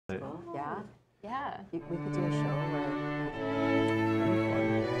festival. Yeah. Yeah. We could do a show where.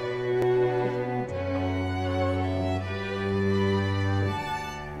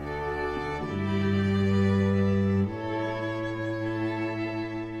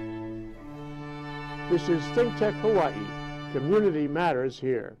 This is ThinkTech Hawaii. Community matters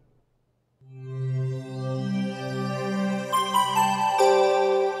here.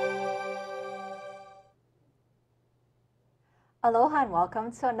 Aloha and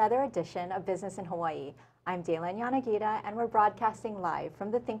welcome to another edition of Business in Hawaii. I'm Dailyn Yanagida and we're broadcasting live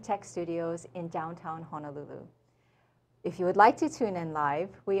from the ThinkTech studios in downtown Honolulu. If you would like to tune in live,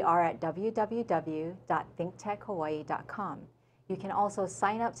 we are at www.thinktechhawaii.com. You can also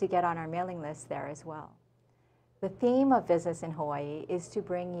sign up to get on our mailing list there as well. The theme of Business in Hawaii is to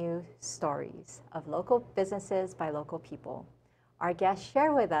bring you stories of local businesses by local people. Our guests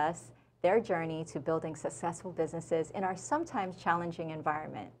share with us their journey to building successful businesses in our sometimes challenging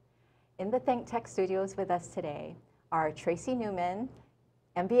environment. In the ThinkTech studios with us today are Tracie Newman,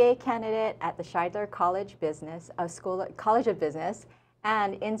 MBA candidate at the Shidler College of Business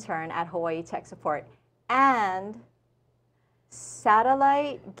and intern at Hawaii Tech Support, and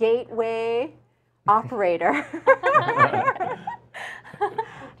satellite gateway operator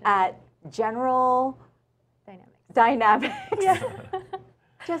at General Dynamics. Yeah.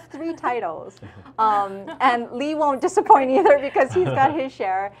 Just 3 titles. And Lee won't disappoint either because he's got his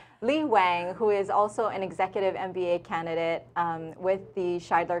share. Lee Wang, who is also an executive MBA candidate with the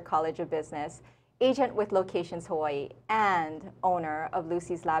Shidler College of Business, agent with Locations Hawaii, and owner of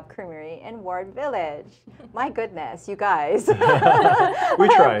Lucy's Lab Creamery in Ward Village. My goodness, you guys. We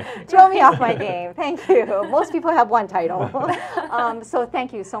try. Throw me off my game. Thank you. Most people have 1 title. So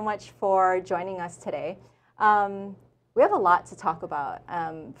thank you so much for joining us today. We have a lot to talk about.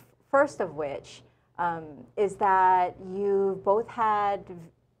 First of which is that you both had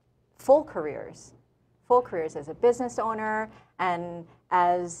full careers as a business owner and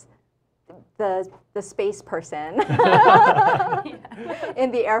as the space person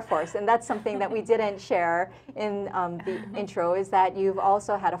in the Air Force. And that's something that we didn't share in the intro, is that you've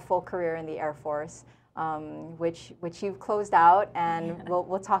also had a full career in the Air Force, which you've closed out, and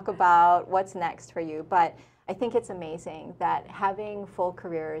we'll talk about what's next for you. But I think it's amazing that having full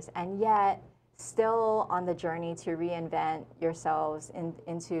careers and yet still on the journey to reinvent yourselves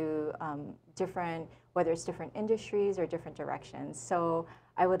into different, whether it's different industries or different directions. So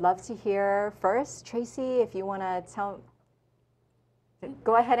I would love to hear first, Tracie, if you want to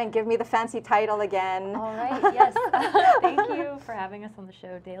go ahead and give me the fancy title again. All right, yes. Thank you for having us on the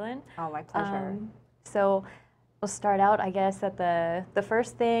show, Dailyn. Oh, my pleasure. So we'll start out, I guess, at the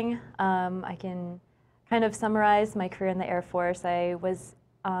first thing. I can kind of summarize my career in the Air Force. I was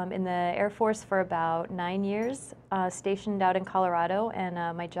in the Air Force for about 9 years, stationed out in Colorado, and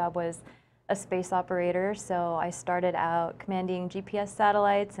my job was a space operator. So I started out commanding GPS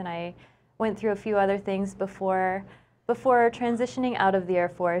satellites, and I went through a few other things before transitioning out of the Air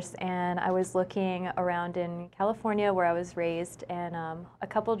Force. And I was looking around in California, where I was raised, and a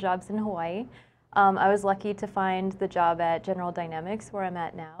couple jobs in Hawaii. I was lucky to find the job at General Dynamics, where I'm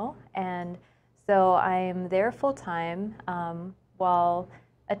at now, and so I'm there full-time while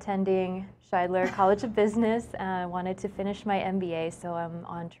attending Shidler College of Business. I wanted to finish my MBA, so I'm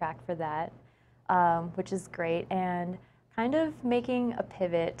on track for that, which is great, and kind of making a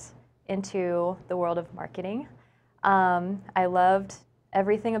pivot into the world of marketing. I loved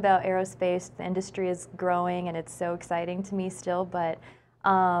everything about aerospace. The industry is growing, and it's so exciting to me still, but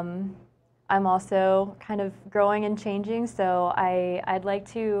I'm also kind of growing and changing, so I'd like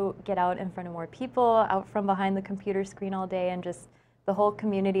to get out in front of more people, out from behind the computer screen all day, and just the whole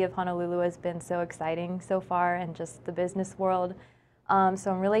community of Honolulu has been so exciting so far, and just the business world.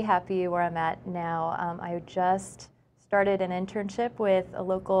 So I'm really happy where I'm at now. I just started an internship with a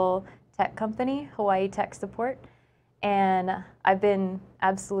local tech company, Hawaii Tech Support, and I've been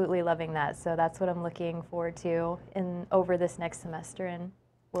absolutely loving that. So that's what I'm looking forward to over this next semester, and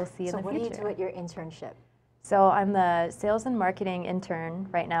we'll see in the future. So what do you do at your internship? So I'm the sales and marketing intern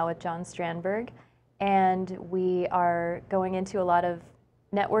right now with John Strandberg, and we are going into a lot of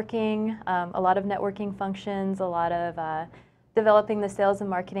networking functions, a lot of developing the sales and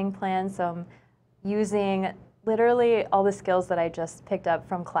marketing plan. So I'm using literally all the skills that I just picked up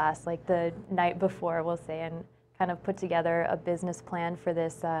from class, like the night before, we'll say, and kind of put together a business plan for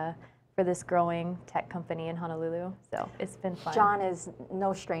this growing tech company in Honolulu. So it's been fun. John is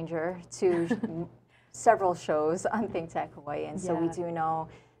no stranger to several shows on ThinkTech Hawaii, and so we do know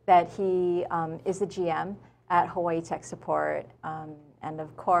that he is the GM at Hawaii Tech Support, and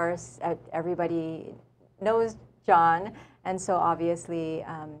of course everybody knows John And so obviously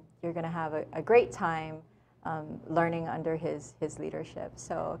you're going to have a great time learning under his leadership.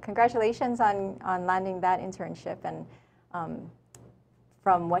 So congratulations on landing that internship. And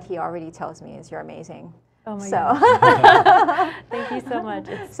from what he already tells me is you're amazing. Oh my so. gosh. Thank you so much.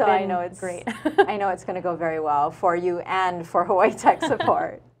 It's so been I know it's great. I know it's going to go very well for you and for Hawaii Tech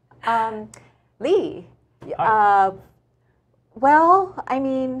Support. Lee, well, I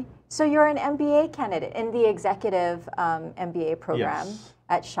mean, so you're an MBA candidate in the executive MBA program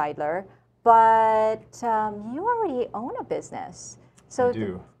at Scheidler, but you already own a business. So I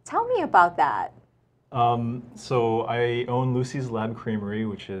do. Tell me about that. So I own Lucy's Lab Creamery,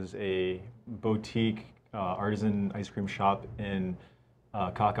 which is a boutique artisan ice cream shop in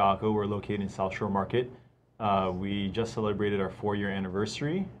Kaka'ako. We're located in South Shore Market. We just celebrated our 4-year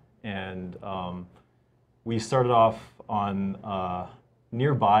anniversary, and we started off on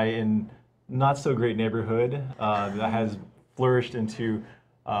nearby in not so great neighborhood that has flourished into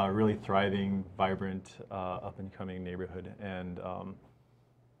a really thriving, vibrant, up and coming neighborhood, and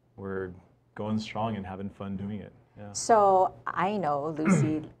we're going strong and having fun doing it. Yeah. So I know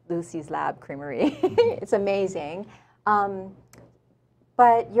Lucy's Lab Creamery. It's amazing.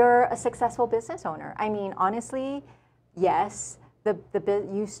 But you're a successful business owner. I mean, honestly, yes,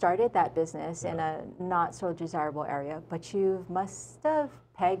 you started that business in a not so desirable area, but you must have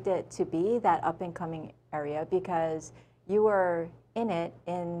pegged it to be that up and coming area because you were in it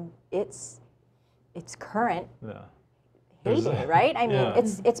in its current heyday, right? I mean,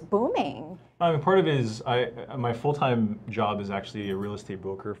 it's booming. I mean, part of it is my full-time job is actually a real estate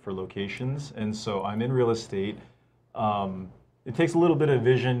broker for locations, and so I'm in real estate. It takes a little bit of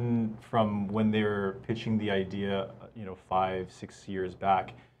vision from when they were pitching the idea, 5-6 years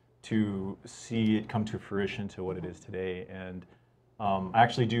back, to see it come to fruition to what it is today. And I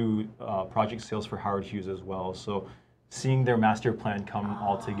actually do project sales for Howard Hughes as well. So seeing their master plan come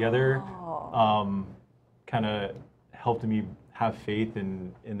all together kind of helped me have faith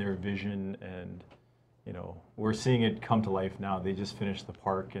in their vision, and we're seeing it come to life now. They just finished the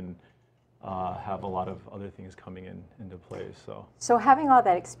park and have a lot of other things coming into play. So having all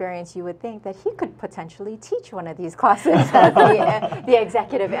that experience, you would think that he could potentially teach one of these classes at the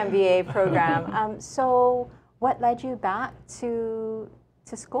Executive MBA program. So what led you back to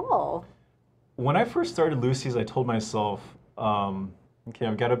school? When I first started Lucy's, I told myself, okay,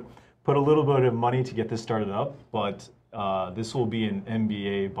 I've got to put a little bit of money to get this started up, but this will be an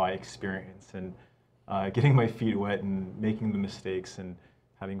MBA by experience, and getting my feet wet and making the mistakes and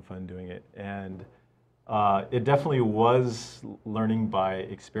having fun doing it. And it definitely was learning by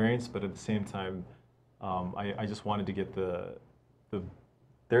experience, but at the same time, I just wanted to get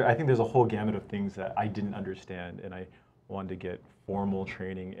I think there's a whole gamut of things that I didn't understand, and I wanted to get formal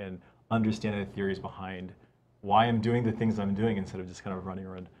training and understand the theories behind why I'm doing the things I'm doing instead of just kind of running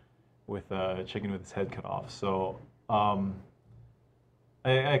around with a chicken with its head cut off. So I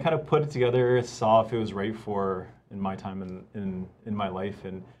kind of put it together, saw if it was right in my time in my life,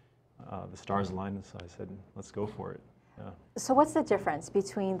 and the stars aligned, and so I said, let's go for it. Yeah. So what's the difference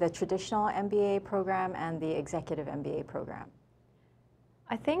between the traditional MBA program and the executive MBA program?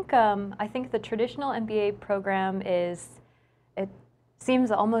 I think the traditional MBA program it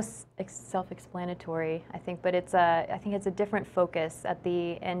seems almost self-explanatory, I think, but I think it's a different focus at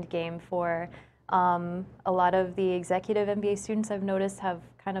the end game for a lot of the executive MBA students I've noticed have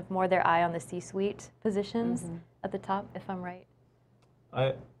kind of more their eye on the C-suite positions at the top, if I'm right.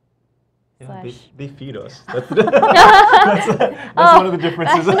 They feed us. That's one of the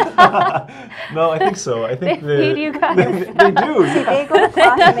differences. No, I think so. I think they feed you guys. They do. See, they go to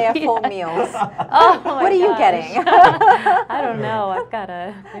class and they have full meals. Oh my What are you gosh. getting? I don't know.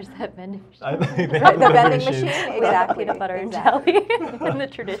 There's that vending machine. The vending machine, exactly. Peanut butter and jelly in the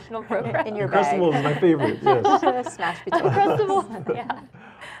traditional program. In your bag. Uncrustables is my favorite, yes. Smash between Uncrustables,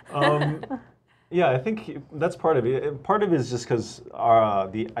 yeah. Yeah, I think that's part of it. Part of it is just because I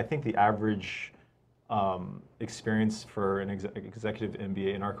think the average experience for an executive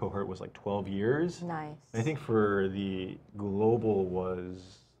MBA in our cohort was like 12 years. Nice. I think for the global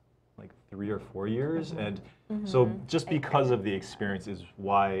was like 3 or 4 years, and so just because of the experience is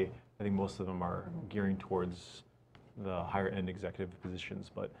why I think most of them are gearing towards the higher end executive positions.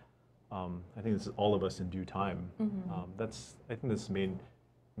 But I think it's all of us in due time. I think that's the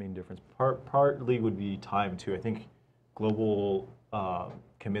main difference. Partly would be time too. I think global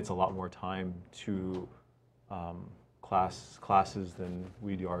commits a lot more time to classes than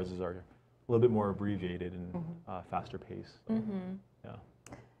we do. Ours are a little bit more abbreviated and faster pace. So, yeah.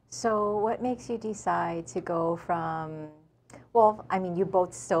 So what makes you decide to go from, well, I mean, you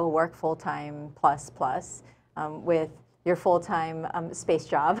both still work full-time plus with your full-time space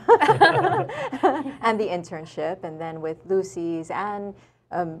job and the internship, and then with Lucy's and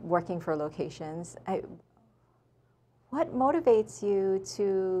working for locations. What motivates you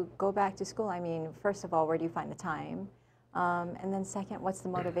to go back to school? I mean, first of all, where do you find the time? And then second, what's the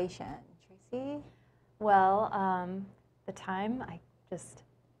motivation? Tracie? Well, the time, I just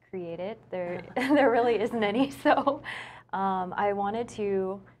create it. There really isn't any. So I wanted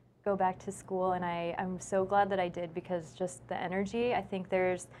to go back to school, and I'm so glad that I did, because just the energy, I think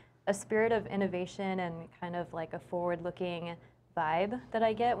there's a spirit of innovation and kind of like a forward-looking vibe that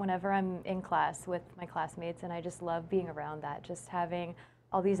I get whenever I'm in class with my classmates, and I just love being around that, just having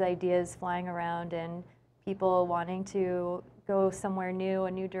all these ideas flying around and people wanting to go somewhere new,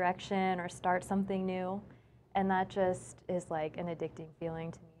 a new direction, or start something new, and that just is like an addicting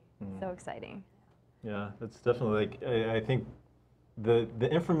feeling to me. So exciting. Yeah, that's definitely like, I think the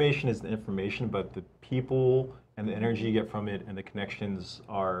information is the information, but the people and the energy you get from it and the connections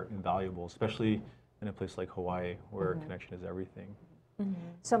are invaluable, especially in a place like Hawaii, where connection is everything.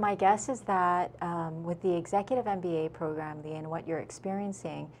 So my guess is that with the executive MBA program, Leanne, what you're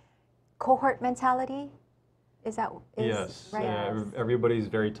experiencing, cohort mentality, is Yes, right? yeah, everybody's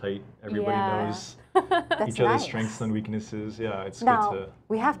very tight. Everybody knows each other's strengths and weaknesses. Yeah, it's now, good to...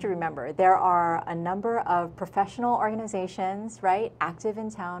 we have to remember, there are a number of professional organizations, right, active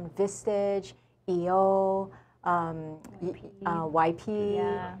in town, Vistage, EO,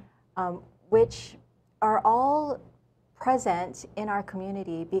 YP, which are all present in our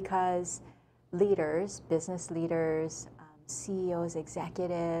community because leaders, business leaders, CEOs,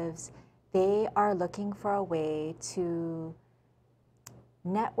 executives, they are looking for a way to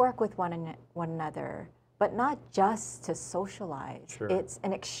network with one another, but not just to socialize. Sure. It's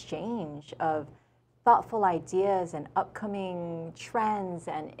an exchange of thoughtful ideas and upcoming trends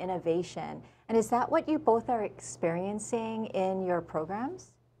and innovation. And is that what you both are experiencing in your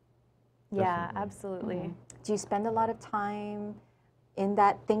programs? Yeah, absolutely. Do you spend a lot of time in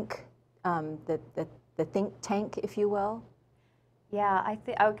that the think tank, if you will? Yeah, I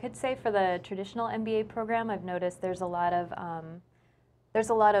could say for the traditional MBA program, I've noticed there's a lot of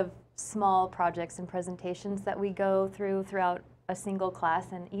small projects and presentations that we go throughout a single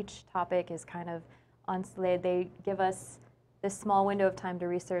class, and each topic is kind of on slate. They give us this small window of time to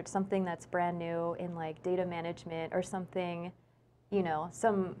research something that's brand new in like data management or something, you know,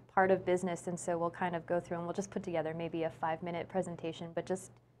 some part of business, and so we'll kind of go through and we'll just put together maybe a 5-minute presentation, but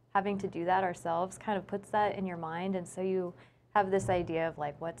just having to do that ourselves kind of puts that in your mind, and so you have this idea of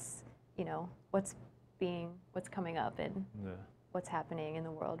like what's coming up and what's happening in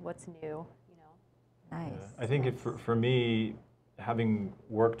the world, what's new, you know. Nice. Yeah. I think for me, having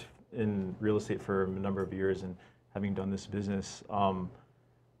worked in real estate for a number of years and having done this business,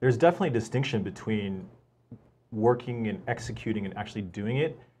 there's definitely a distinction between working and executing and actually doing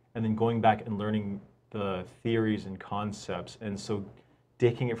it, and then going back and learning the theories and concepts. And so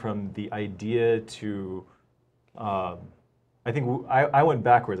taking it from the idea to, I think I went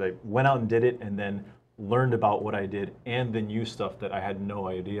backwards. I went out and did it and then learned about what I did and then used stuff that I had no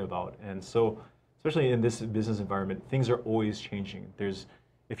idea about. And so, especially in this business environment, things are always changing.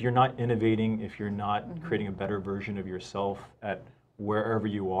 If you're not innovating, if you're not creating a better version of yourself at wherever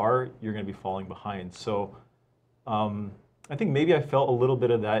you are, you're going to be falling behind. So I think maybe I felt a little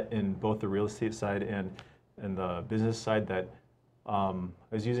bit of that in both the real estate side and the business side, that I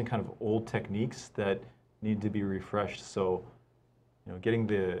was using kind of old techniques that need to be refreshed. So, you know, getting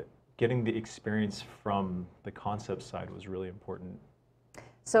the experience from the concept side was really important.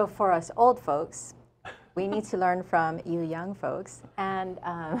 So for us old folks, we need to learn from you young folks and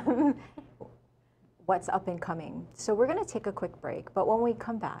what's up and coming. So we're going to take a quick break, but when we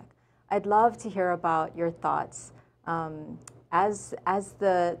come back, I'd love to hear about your thoughts as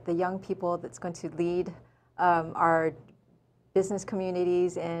the young people that's going to lead our business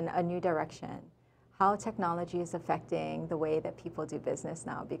communities in a new direction. How technology is affecting the way that people do business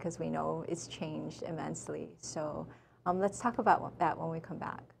now, because we know it's changed immensely. So let's talk about that when we come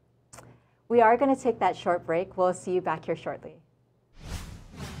back. We are going to take that short break. We'll see you back here shortly.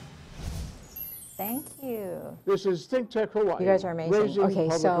 Thank you. This is ThinkTech Hawaii. You guys are amazing. Raising Okay,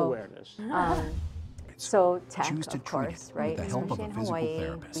 public so awareness. so tech, Choose to of course, treat it right? with the help of Especially a in physical Hawaii,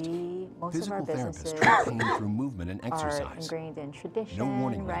 therapist. most of our businesses train through movement and are exercise. ingrained in tradition, No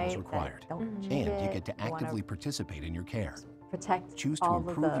warning right? labels required. Don't change And you it. get to actively participate in your care. Protect Choose to all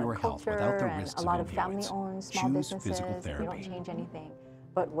improve of the your health culture without the and risks a of lot of opioids. family-owned small Choose businesses. physical We don't therapy. change anything,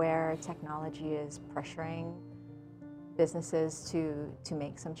 but where technology is pressuring businesses to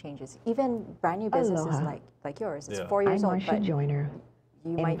make some changes, even brand new businesses Aloha. like yours. It's Yeah. 4 years I'm old, Marcia but Joyner,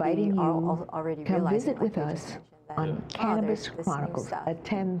 you might be inviting you already come realizing, visit like with you just us mentioned, on Cannabis this new Chronicles, stuff. a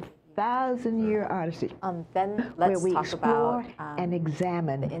 10,000-year odyssey, Then where let's we talk explore about and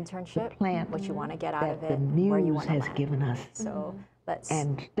examine the internship, the plant what you want to get out that of it, the and where you muse want to has land. given us. So let's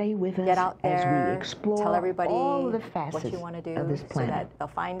And stay with us get out there, as we explore tell everybody all the what facets you want to do of this so planet. that they'll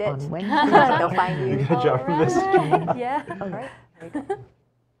find it. On Wednesday, They'll find you. Good job for this. Yeah. All right, there you go.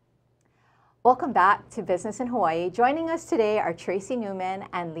 Welcome back to Business in Hawaii. Joining us today are Tracie Newman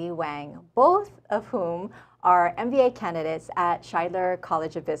and Wang, both of whom are MBA candidates at Shidler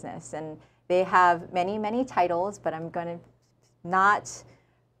College of Business. And they have many, many titles, but I'm going to not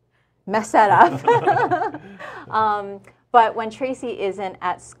mess that up. But when Tracie isn't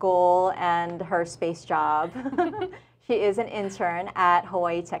at school and her space job, she is an intern at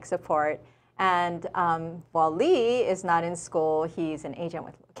Hawaii Tech Support. And while Lee is not in school, he's an agent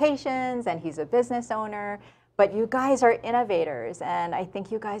with locations and he's a business owner. But you guys are innovators, and I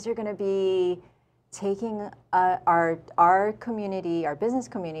think you guys are going to be taking our community, our business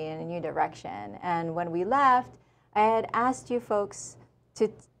community, in a new direction. And when we left, I had asked you folks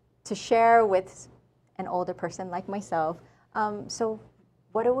to share with an older person like myself. So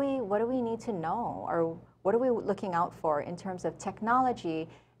what do we need to know, or what are we looking out for in terms of technology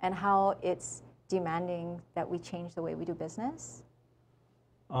and how it's demanding that we change the way we do business?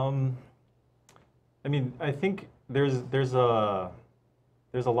 I mean, I think there's a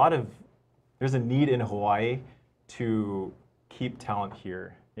need in Hawaii to keep talent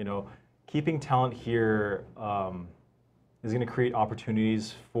here. You know, keeping talent here is going to create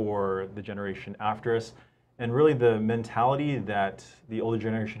opportunities for the generation after us. And really the mentality that the older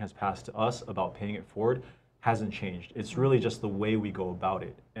generation has passed to us about paying it forward hasn't changed. It's really just the way we go about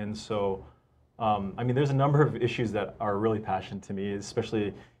it. And so, I mean, there's a number of issues that are really passionate to me,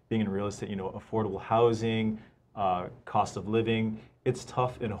 especially being in real estate, you know, affordable housing, cost of living. It's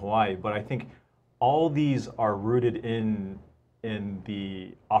tough in Hawaii, but I think all these are rooted in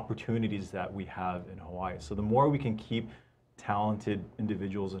the opportunities that we have in Hawaii. So the more we can keep talented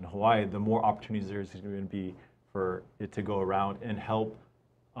individuals in Hawaii, the more opportunities there's going to be for it to go around and help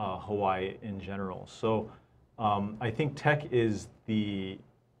Hawaii in general. So I think tech is the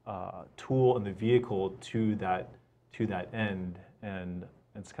tool and the vehicle to that end, and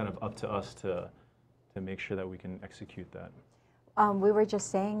it's kind of up to us to make sure that we can execute that. We were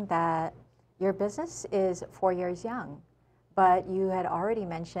just saying that your business is 4 years young, but you had already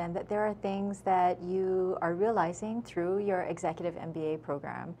mentioned that there are things that you are realizing through your executive MBA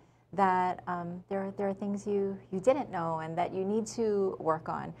program, that there are things you didn't know and that you need to work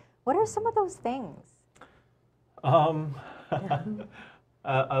on. What are some of those things? I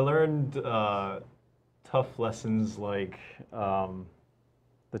learned tough lessons, like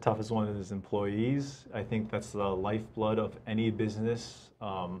the toughest one is employees. I think that's the lifeblood of any business.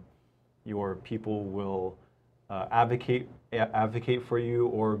 Your people will advocate for you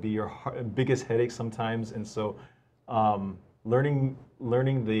or be your biggest headache sometimes. And so learning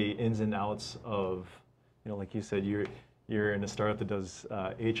the ins and outs of, you know, like you said, you're in a startup that does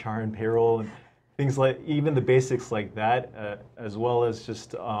HR and payroll and things like, even the basics like that, as well as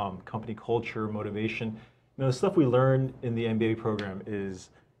just company culture, motivation. You know, the stuff we learn in the MBA program is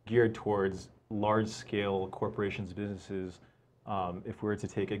geared towards large-scale corporations, businesses, if we were to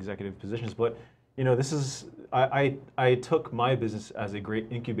take executive positions. But you know, this is, I took my business as a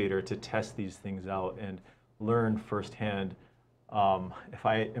great incubator to test these things out and learn firsthand, if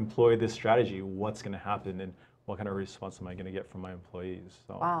I employ this strategy, what's going to happen and what kind of response am I going to get from my employees.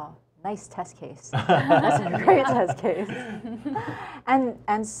 So. Wow, nice test case. That's a great test case.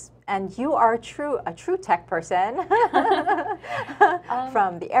 And you are a true tech person,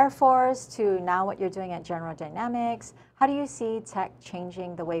 from the Air Force to now what you're doing at General Dynamics. How do you see tech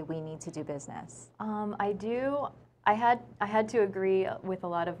changing the way we need to do business? I do. I had to agree with a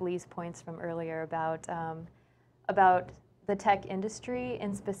lot of Lee's points from earlier about the tech industry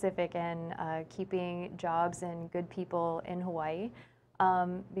in specific and keeping jobs and good people in Hawaii,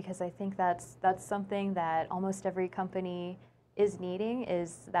 because I think that's something that almost every company is needing,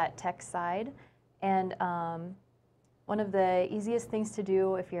 is that tech side. And one of the easiest things to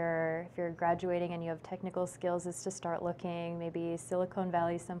do if you're graduating and you have technical skills is to start looking maybe Silicon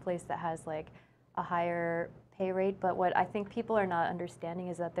Valley, someplace that has like a higher pay rate. But what I think people are not understanding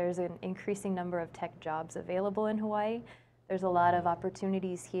is that there's an increasing number of tech jobs available in Hawaii. There's a lot of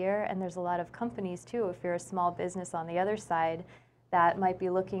opportunities here, and there's a lot of companies too, if you're a small business on the other side, that might be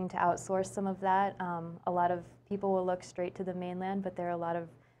looking to outsource some of that. A lot of people will look straight to the mainland, but there are a lot of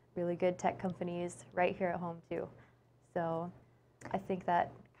really good tech companies right here at home too. So I think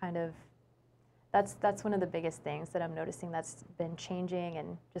that kind of, that's one of the biggest things that I'm noticing that's been changing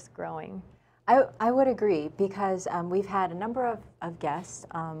and just growing. I would agree because we've had a number of guests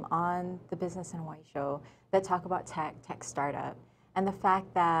on the Business in Hawaii show that talk about tech startup, and the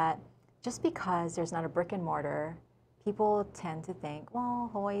fact that just because there's not a brick and mortar, people tend to think, well,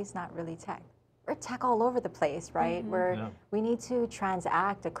 Hawaii's not really tech. We're tech all over the place, right? We need to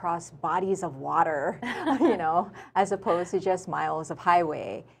transact across bodies of water, you know, as opposed to just miles of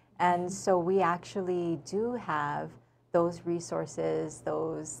highway. And so we actually do have those resources,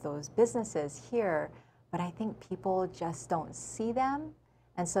 those businesses here, but I think people just don't see them,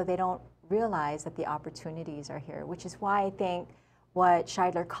 and so they don't realize that the opportunities are here, which is why I think what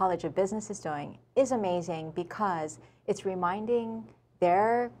Scheidler College of Business is doing is amazing, because it's reminding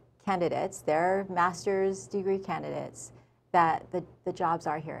their candidates, their master's degree candidates, that the jobs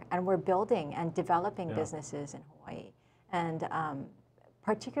are here, and we're building and developing businesses in Hawaii. And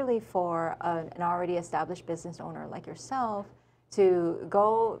particularly for an already established business owner like yourself, to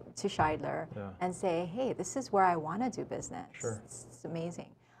go to Scheidler and say, hey, this is where I want to do business. Sure. It's amazing.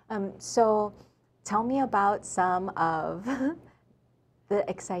 So tell me about some of the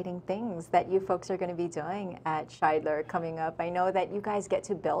exciting things that you folks are going to be doing at Scheidler coming up. I know that you guys get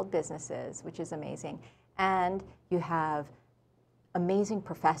to build businesses, which is amazing. And you have amazing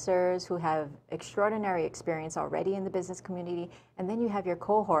professors who have extraordinary experience already in the business community, and then you have your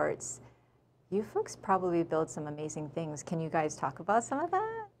cohorts. You folks probably build some amazing things. Can you guys talk about some of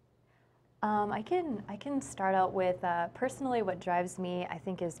that? I can start out with personally what drives me, I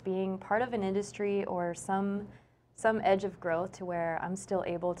think, is being part of an industry or some edge of growth to where I'm still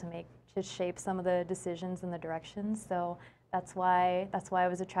able to shape some of the decisions and the directions. So that's why I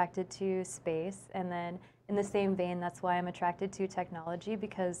was attracted to space, and then in the same vein, that's why I'm attracted to technology,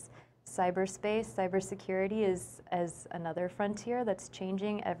 because cybersecurity is another frontier that's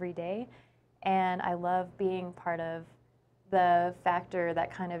changing every day, and I love being part of the factor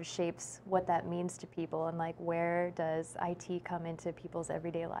that kind of shapes what that means to people, and like, where does IT come into people's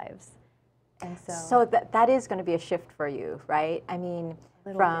everyday lives? And so that is going to be a shift for you, right? I mean,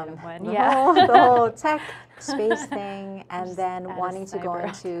 from the whole tech space thing, and then wanting to go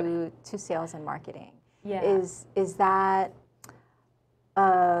into sales and marketing. Yeah. Is that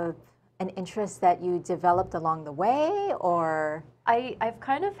an interest that you developed along the way, or? I've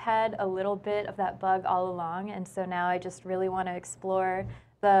kind of had a little bit of that bug all along, and so now I just really want to explore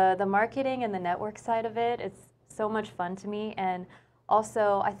the marketing and the network side of it. It's so much fun to me, and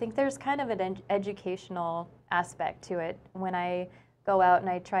also I think there's kind of an educational aspect to it. When I go out and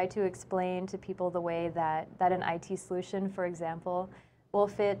I try to explain to people the way that an IT solution, for example, will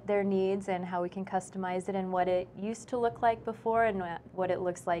fit their needs and how we can customize it, and what it used to look like before and what it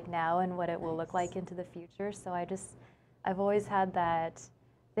looks like now and what it will look like into the future. So I've always had that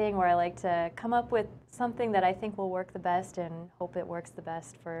thing where I like to come up with something that I think will work the best and hope it works the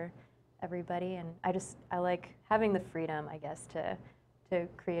best for everybody. And I like having the freedom, I guess, to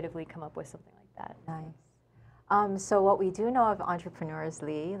creatively come up with something like that. Nice. So what we do know of entrepreneurs,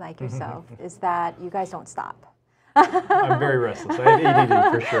 Lee, like yourself, is that you guys don't stop. I'm very restless. I have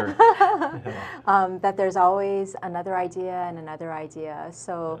ADD for sure. That there's always another idea and another idea.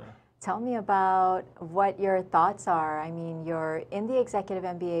 So tell me about what your thoughts are. I mean, you're in the Executive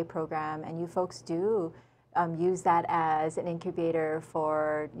MBA program, and you folks do use that as an incubator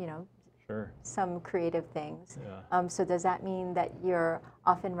for, you know, some creative things. So does that mean that you're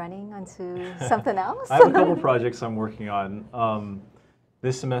off and running onto something else? I have a couple projects I'm working on.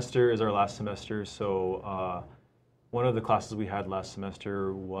 This semester is our last semester, so one of the classes we had last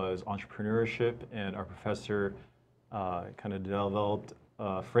semester was entrepreneurship, and our professor kind of developed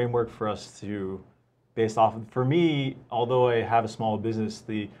a framework for us to, based off of, for me, although I have a small business,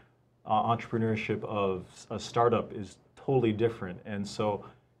 the entrepreneurship of a startup is totally different, and so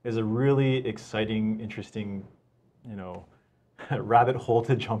it's a really exciting, interesting, you know, rabbit hole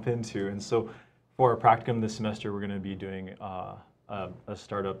to jump into. And so for our practicum this semester, we're going to be doing a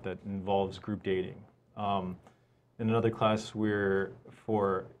startup that involves group dating. In another class, we're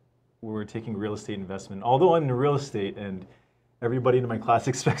taking real estate investment. Although I'm in real estate, and everybody in my class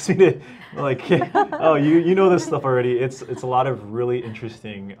expects me to, like, oh, you know this stuff already. It's a lot of really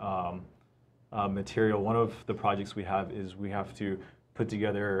interesting material. One of the projects we have is we have to put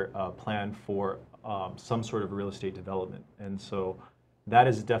together a plan for some sort of real estate development, and so that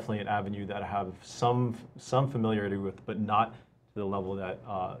is definitely an avenue that I have some familiarity with, but not to the level that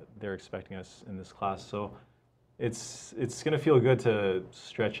they're expecting us in this class. So it's going to feel good to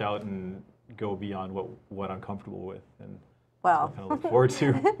stretch out and go beyond what I'm comfortable with, and well, so I kind of look forward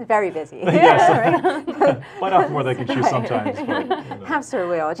to. Very busy. Yes, bite off more than I can chew sometimes. But, you know. Hamster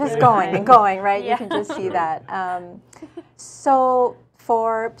wheel, just going and going, right? You can just see that. So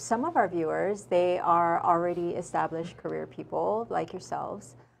for some of our viewers, they are already established career people like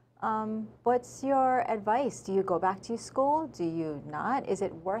yourselves. What's your advice? Do you go back to school? Do you not? Is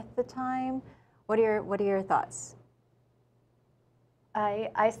it worth the time? What are your thoughts?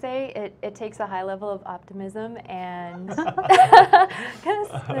 I say it takes a high level of optimism, and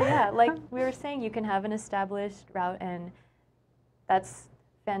because yeah, like we were saying, you can have an established route, and that's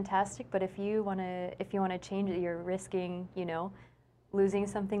fantastic. But if you wanna change it, you're risking, you know, losing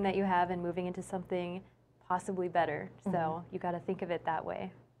something that you have and moving into something possibly better. So you got to think of it that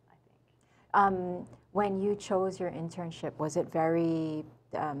way, I think. When you chose your internship, was it very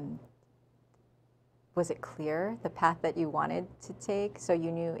was it clear, the path that you wanted to take, so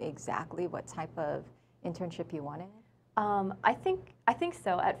you knew exactly what type of internship you wanted? I think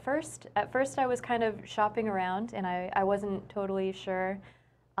so. At first I was kind of shopping around, and I wasn't totally sure.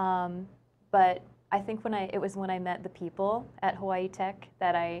 But I think it was when I met the people at Hawaii Tech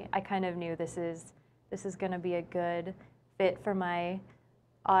that I kind of knew this is going to be a good fit for my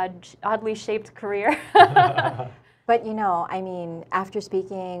oddly shaped career. But you know, I mean, after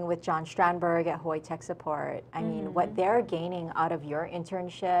speaking with John Strandberg at Hawaii Tech Support, I mean, what they're gaining out of your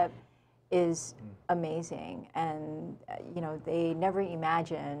internship is amazing. And you know, they never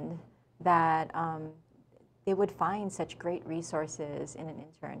imagined that they would find such great resources in an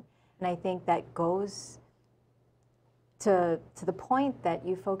intern. And I think that goes to the point that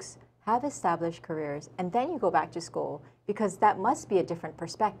you folks have established careers and then you go back to school, because that must be a different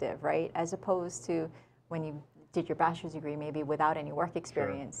perspective, right? As opposed to when you did your bachelor's degree maybe without any work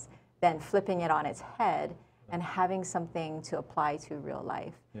experience, then flipping it on its head and having something to apply to real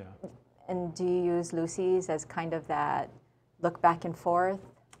life. Yeah. And do you use Lucy's as kind of that look back and forth?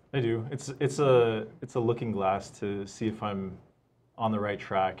 I do. It's a looking glass to see if I'm on the right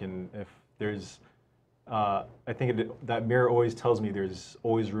track, and if there's, I think that mirror always tells me there's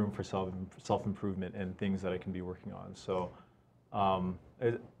always room for self-improvement and things that I can be working on. So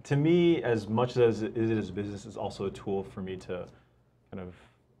to me, as much as it is a business, it's also a tool for me to kind of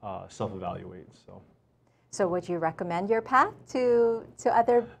self-evaluate. So would you recommend your path to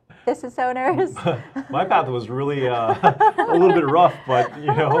other business owners? My path was really a little bit rough, but you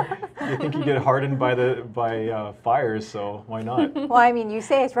know, you think you get hardened by fires, so why not? Well, I mean, you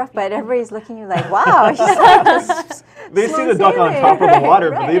say it's rough, but everybody's looking at you like, wow, she's like just they see the duck on top of the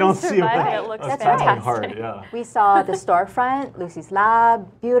water, but they don't see It looks That's fantastic. hard. Yeah. We saw the storefront, Lucy's Lab,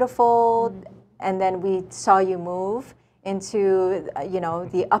 beautiful, and then we saw you move into, you know,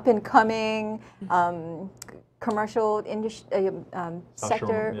 the up-and-coming commercial industry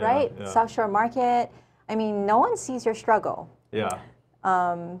sector, yeah, right? Yeah. South Shore Market. I mean, no one sees your struggle. Yeah.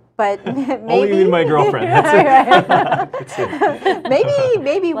 But maybe Only my girlfriend. That's it.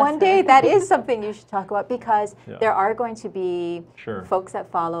 maybe one day that is something you should talk about, because there are going to be Sure. folks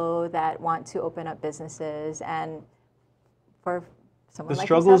that follow that want to open up businesses, and for someone The like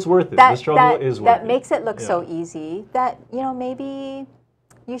struggle yourself, is worth it. The struggle is worth it. That makes it look so easy that, you know, maybe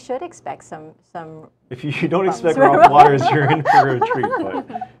you should expect some. If you don't expect rough waters, you're in for a treat,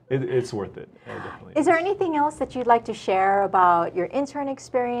 but it's worth it. Definitely. Is there anything else that you'd like to share about your intern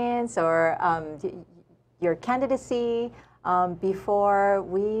experience or your candidacy before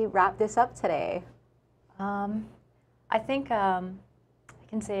we wrap this up today? I think I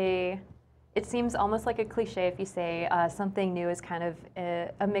can say it seems almost like a cliche if you say something new is kind of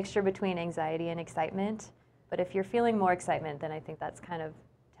a mixture between anxiety and excitement. But if you're feeling more excitement, then I think that's kind of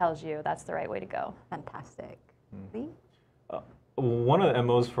tells you that's the right way to go. Fantastic. Lee? One of the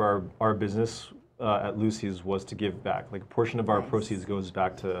MOs for our business at Lucy's was to give back. Like a portion of our proceeds goes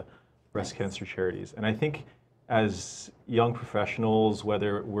back to breast cancer charities. And I think as young professionals,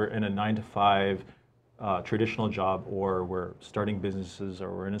 whether we're in a 9-to-5 traditional job or we're starting businesses or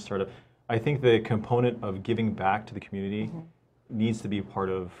we're in a startup, I think the component of giving back to the community needs to be a part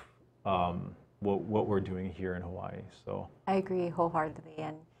of what we're doing here in Hawaii. So I agree wholeheartedly,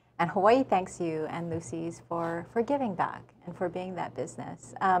 and Hawaii thanks you and Lucy's for giving back and for being that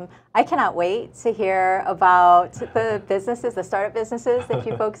business. I cannot wait to hear about the businesses, the startup businesses that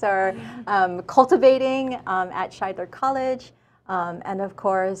you folks are cultivating at Shidler College, and of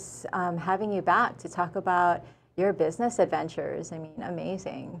course having you back to talk about your business adventures. I mean,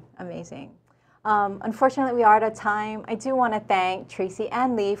 amazing, amazing. Unfortunately, we are out of time. I do want to thank Tracie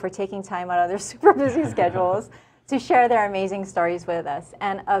and Lee for taking time out of their super busy schedules to share their amazing stories with us.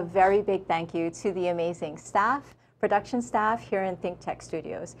 And a very big thank you to the amazing staff, production staff here in ThinkTech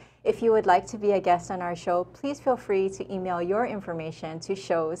Studios. If you would like to be a guest on our show, please feel free to email your information to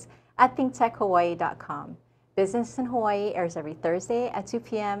shows@thinktechhawaii.com. Business in Hawaii airs every Thursday at 2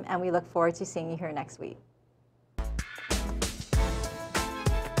 p.m. and we look forward to seeing you here next week.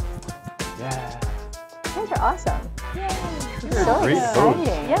 Yeah. You guys are awesome. Yay. So Great exciting.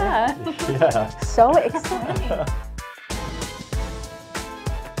 host. Yeah. Yeah. So exciting.